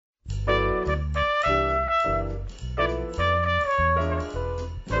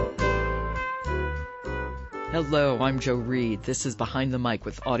Hello, I'm Joe Reed. This is Behind the Mic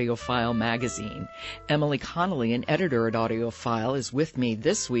with AudioFile Magazine. Emily Connolly, an editor at AudioFile, is with me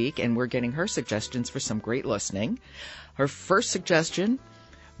this week, and we're getting her suggestions for some great listening. Her first suggestion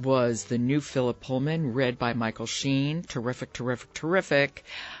was the new Philip Pullman, read by Michael Sheen. Terrific, terrific, terrific.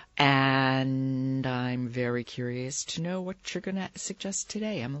 And I'm very curious to know what you're going to suggest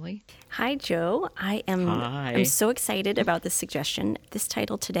today, Emily. Hi, Joe. I'm so excited about this suggestion. This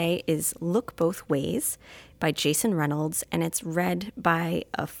title today is Look Both Ways by Jason Reynolds, and it's read by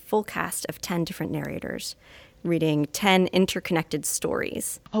a full cast of 10 different narrators, reading 10 interconnected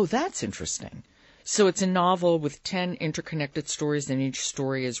stories. Oh, that's interesting. So it's a novel with 10 interconnected stories, and each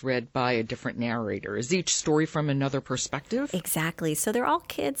story is read by a different narrator. Is each story from another perspective? Exactly. So they're all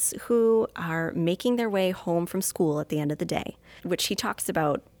kids who are making their way home from school at the end of the day, which he talks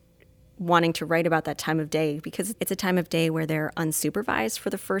about wanting to write about that time of day because it's a time of day where they're unsupervised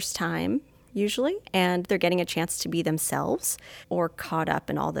for the first time, usually, and they're getting a chance to be themselves or caught up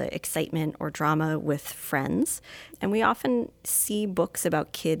in all the excitement or drama with friends. And we often see books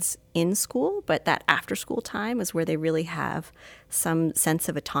about kids in school, but that after school time is where they really have some sense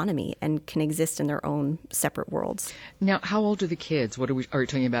of autonomy and can exist in their own separate worlds. Now, how old are the kids? Are we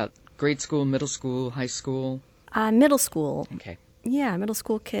talking about grade school, middle school, high school? Middle school. Okay. Yeah, middle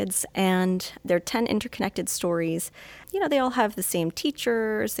school kids, and they're 10 interconnected stories. You know, they all have the same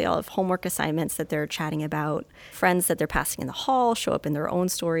teachers, they all have homework assignments that they're chatting about, friends that they're passing in the hall show up in their own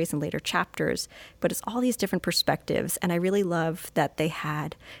stories in later chapters, but it's all these different perspectives, and I really love that they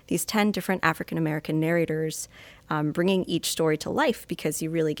had these 10 different African-American narrators bringing each story to life because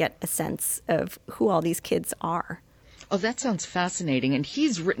you really get a sense of who all these kids are. Oh, that sounds fascinating. And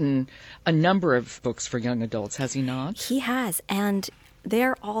he's written a number of books for young adults, has he not? He has. And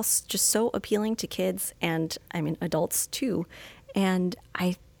they're all just so appealing to kids and, adults too. And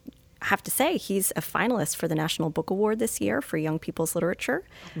I have to say, he's a finalist for the National Book Award this year for young people's literature.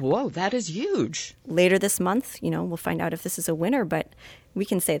 Whoa, that is huge. Later this month, we'll find out if this is a winner, but we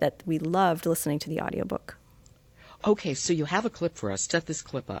can say that we loved listening to the audiobook. Okay, so you have a clip for us. Set this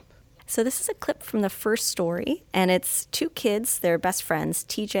clip up. So this is a clip from the first story, and it's two kids, they're best friends,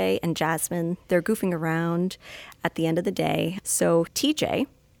 TJ and Jasmine. They're goofing around at the end of the day. So TJ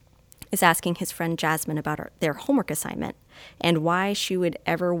is asking his friend Jasmine about their homework assignment and why she would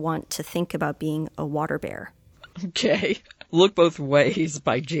ever want to think about being a water bear. Okay. Look Both Ways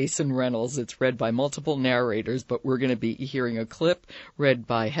by Jason Reynolds. It's read by multiple narrators, but we're going to be hearing a clip read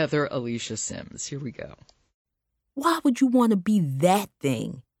by Heather Alicia Sims. Here we go. Why would you want to be that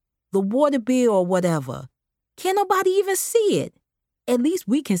thing? The water bear or whatever. Can't nobody even see it. At least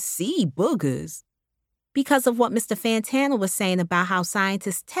we can see boogers. Because of what Mr. Fantana was saying about how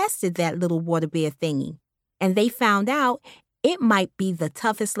scientists tested that little water bear thingy. And they found out it might be the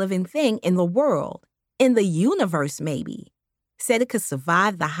toughest living thing in the world. In the universe, maybe. Said it could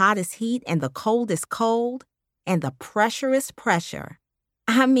survive the hottest heat and the coldest cold and the pressurest pressure.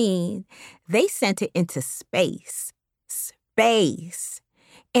 They sent it into space. Space.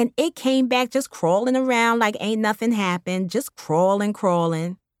 And it came back just crawling around like ain't nothing happened, just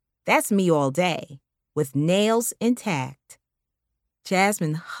crawling. That's me all day, with nails intact.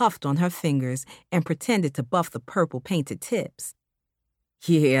 Jasmine huffed on her fingers and pretended to buff the purple painted tips.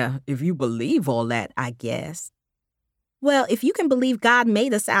 Yeah, if you believe all that, I guess. Well, if you can believe God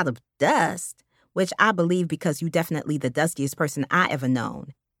made us out of dust, which I believe because you're definitely the dustiest person I ever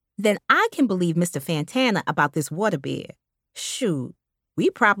known, then I can believe Mr. Fantana about this water bear. Shoot. We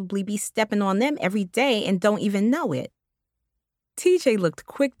probably be stepping on them every day and don't even know it. TJ looked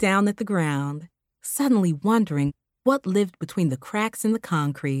quick down at the ground, suddenly wondering what lived between the cracks in the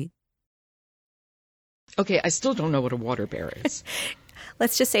concrete. Okay, I still don't know what a water bear is.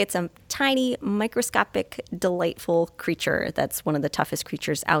 Let's just say it's a tiny, microscopic, delightful creature that's one of the toughest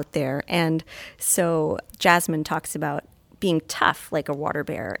creatures out there. And so Jasmine talks about being tough like a water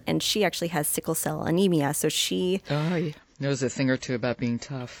bear, and she actually has sickle cell anemia, so she... Oh, yeah. Knows a thing or two about being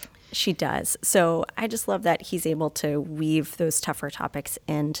tough. She does. So I just love that he's able to weave those tougher topics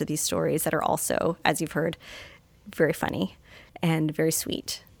into these stories that are also, as you've heard, very funny and very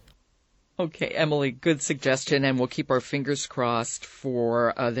sweet. Okay, Emily, good suggestion, and we'll keep our fingers crossed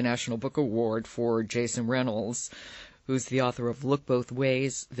for the National Book Award for Jason Reynolds, who's the author of Look Both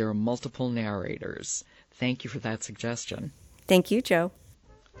Ways. There are multiple narrators. Thank you for that suggestion. Thank you, Joe.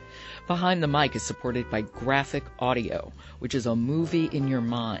 Behind the Mic is supported by Graphic Audio, which is a movie in your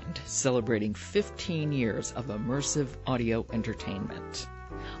mind, celebrating 15 years of immersive audio entertainment.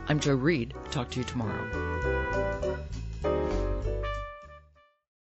 I'm Joe Reed. Talk to you tomorrow.